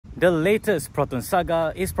The latest Proton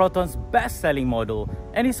Saga is Proton's best-selling model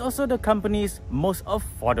and is also the company's most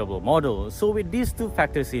affordable model. So with these two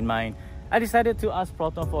factors in mind, I decided to ask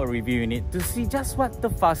Proton for a review unit to see just what the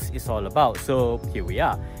fuss is all about. So here we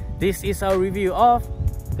are. This is our review of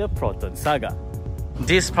the Proton Saga.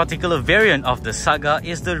 This particular variant of the Saga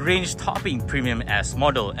is the range-topping Premium S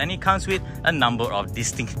model, and it comes with a number of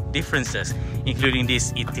distinct differences, including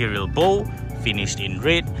this ethereal bow finished in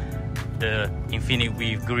red, the infinite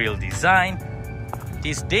weave grille design,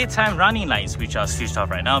 these daytime running lights which are switched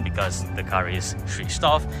off right now because the car is switched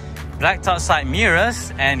off, blacked out side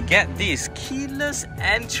mirrors, and get this, keyless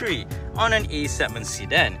entry on an A segment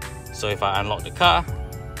sedan. So if I unlock the car,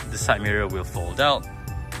 the side mirror will fold out,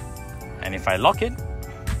 and if I lock it,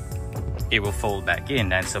 it will fold back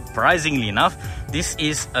in. And surprisingly enough, this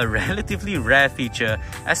is a relatively rare feature,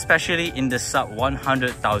 especially in the sub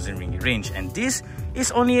 100,000 ringgit range, and this is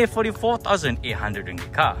only a 44,800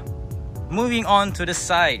 ringgit car. Moving on to the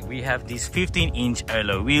side, we have these 15-inch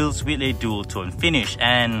alloy wheels with a dual tone finish,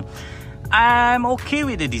 and I'm okay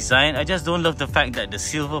with the design. I just don't love the fact that the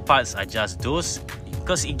silver parts are just those,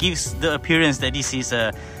 because it gives the appearance that this is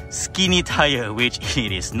a skinny tire, which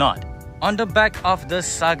it is not. On the back of the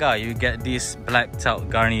Saga, you get this blacked out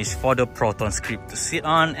garnish for the Proton script to sit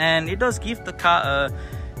on, and it does give the car a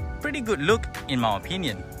pretty good look in my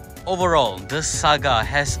opinion. Overall, the Saga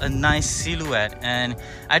has a nice silhouette, and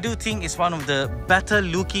I do think it's one of the better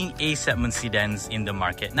looking A segment sedans in the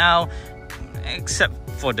market now, except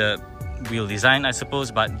for the wheel design I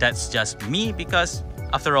suppose, but that's just me because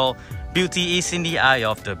after all, beauty is in the eye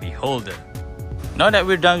of the beholder. Now that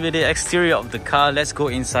we're done with the exterior of the car, let's go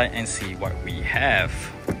inside and see what we have.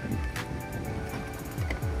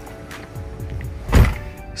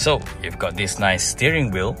 So you've got this nice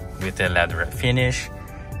steering wheel with a leatherette finish,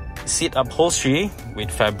 seat upholstery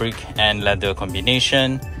with fabric and leather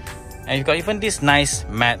combination, and you've got even this nice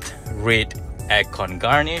matte red aircon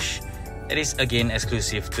garnish that is again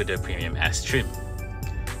exclusive to the Premium S trim.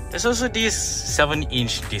 There's also this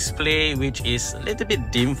 7-inch display, which is a little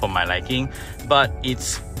bit dim for my liking, but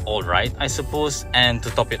it's alright I suppose. And to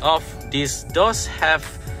top it off, this does have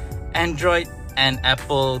Android and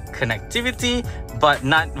Apple connectivity, but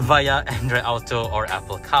not via Android Auto or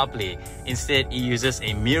Apple CarPlay. Instead, it uses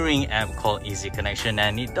a mirroring app called Easy Connection,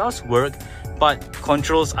 and it does work, but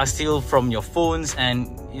controls are still from your phones,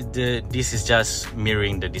 and this is just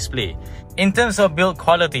mirroring the display. In terms of build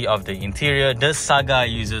quality of the interior, the Saga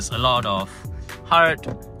uses a lot of hard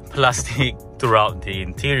plastic throughout the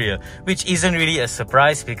interior, which isn't really a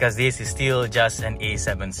surprise because this is still just an A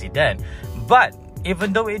segment sedan. But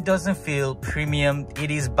even though it doesn't feel premium,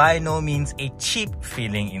 it is by no means a cheap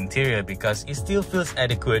feeling interior because it still feels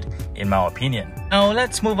adequate in my opinion. Now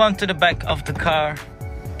let's move on to the back of the car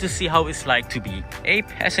to see how it's like to be a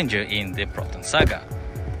passenger in the Proton Saga.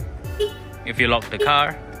 If you lock the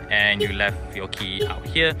car and you left your key out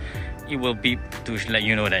here, it will beep to let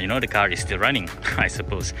you know that the car is still running, I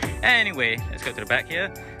suppose. Anyway, let's go to the back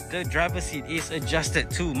here. The driver's seat is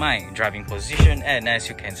adjusted to my driving position, and as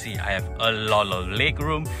you can see, I have a lot of leg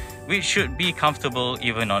room, which should be comfortable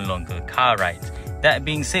even on longer car rides. That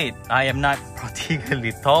being said, I am not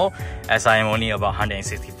particularly tall, as I am only about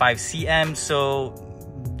 165 cm, so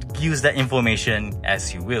use that information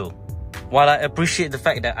as you will. While I appreciate the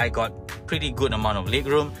fact that I got pretty good amount of leg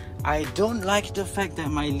room, I don't like the fact that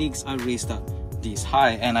my legs are raised up this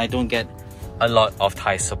high and I don't get a lot of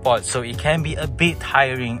thigh support, so it can be a bit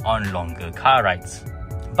tiring on longer car rides.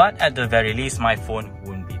 But at the very least, my phone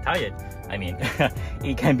won't be tired. I mean,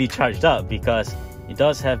 it can be charged up because it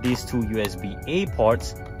does have these two USB-A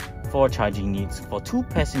ports for charging needs for 2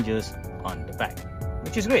 passengers on the back,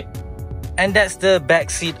 which is great. And that's the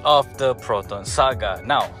back seat of the Proton Saga.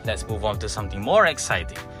 Now, let's move on to something more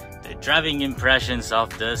exciting. The driving impressions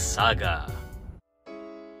of the Saga.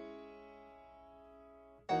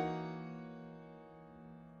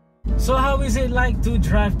 So how is it like to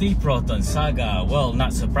drive the Proton Saga? Well,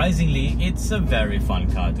 not surprisingly, it's a very fun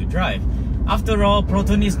car to drive. After all,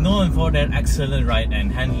 Proton is known for their excellent ride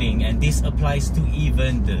and handling, and this applies to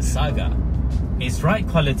even the Saga. Its ride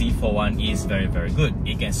quality for one is very good.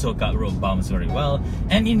 It can soak up road bumps very well,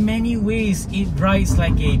 and in many ways it rides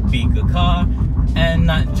like a bigger car and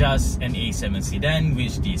not just an A segment sedan,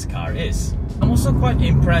 which this car is. I'm also quite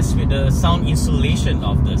impressed with the sound insulation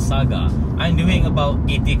of the Saga. I'm doing about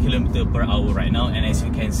 80 km/h right now, and as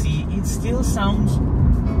you can see, it still sounds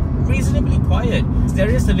reasonably quiet. There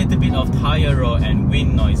is a little bit of tire roar and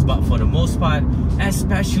wind noise, but for the most part,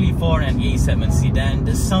 especially for an A segment sedan,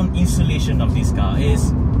 the sound insulation of this car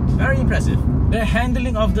is very impressive. The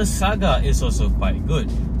handling of the Saga is also quite good.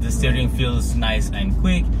 The steering feels nice and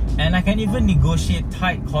quick, and I can even negotiate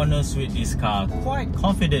tight corners with this car quite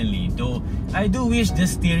confidently, though I do wish the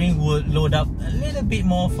steering would load up a little bit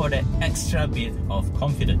more for that extra bit of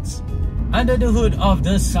confidence. Under the hood of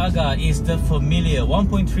the Saga is the familiar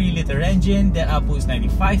 1.3-litre engine that outputs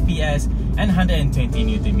 95 PS and 120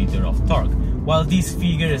 Nm of torque. While these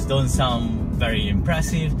figures don't sound very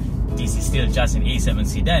impressive, this is still just an A7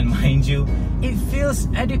 sedan, mind you, it feels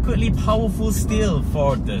adequately powerful still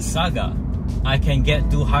for the Saga. I can get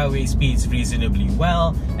to highway speeds reasonably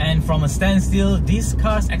well, and from a standstill, this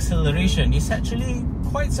car's acceleration is actually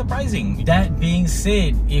quite surprising. That being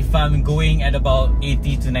said, if I'm going at about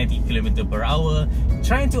 80 to 90 km per hour,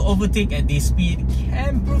 trying to overtake at this speed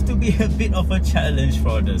can prove to be a bit of a challenge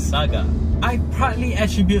for the Saga. I partly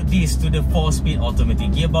attribute this to the 4-speed automatic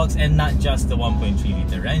gearbox and not just the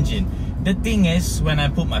 1.3-litre engine. The thing is, when I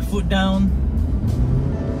put my foot down,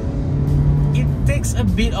 it takes a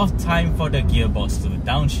bit of time for the gearbox to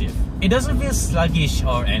downshift. It doesn't feel sluggish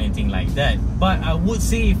or anything like that, but I would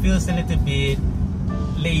say it feels a little bit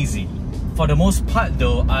lazy. For the most part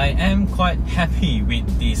though, I am quite happy with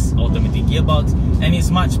this automatic gearbox, and it's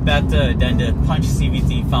much better than the punch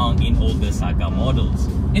CVT found in older Saga models.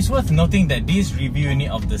 It's worth noting that this review unit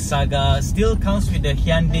of the Saga still comes with the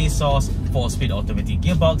Hyundai Source 4-speed automatic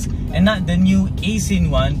gearbox and not the new ASIN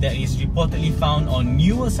one that is reportedly found on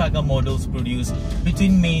newer Saga models produced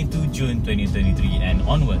between May to June 2023 and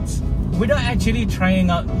onwards. Without actually trying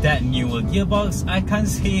out that newer gearbox, I can't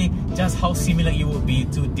say just how similar it would be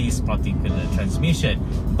to this particular transmission.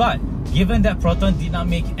 But given that Proton did not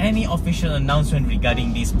make any official announcement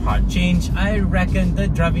regarding this part change, I reckon the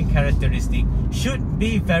driving characteristic should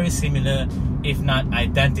be very similar, if not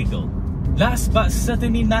identical. Last but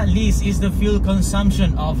certainly not least is the fuel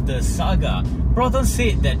consumption of the Saga. Proton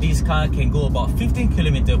said that this car can go about 15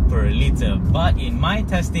 km per litre, but in my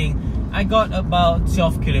testing, I got about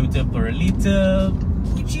 12 km per litre,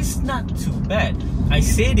 which is not too bad. I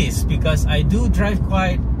say this because I do drive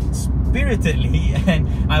quite spiritedly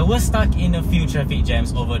and I was stuck in a few traffic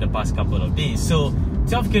jams over the past couple of days. So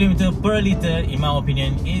 12 km per litre, in my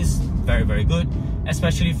opinion, is very good,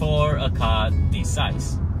 especially for a car this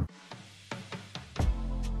size.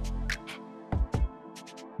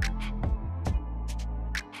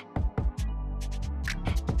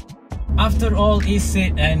 After all is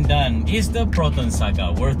said and done, is the Proton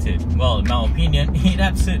Saga worth it? Well, in my opinion, it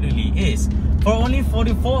absolutely is. For only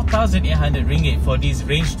 44,800 ringgit for this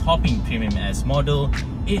range-topping Premium S model,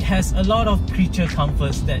 it has a lot of creature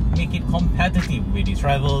comforts that make it competitive with its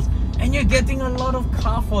rivals, and you're getting a lot of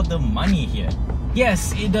car for the money here.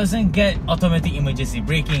 Yes, it doesn't get automatic emergency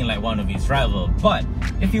braking like one of its rivals, but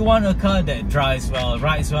if you want a car that drives well,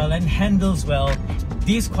 rides well, and handles well,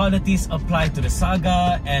 these qualities apply to the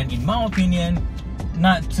Saga, and in my opinion,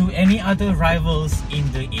 not to any other rivals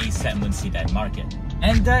in the A-segment sedan market.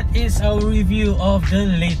 And that is our review of the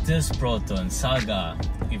latest Proton Saga.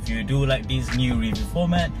 If you do like this new review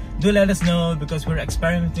format, do let us know because we're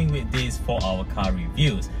experimenting with this for our car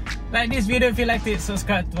reviews. Like this video if you liked it,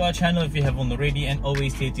 subscribe to our channel if you haven't already, and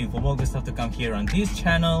always stay tuned for more good stuff to come here on this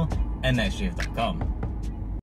channel and nextdrift.com.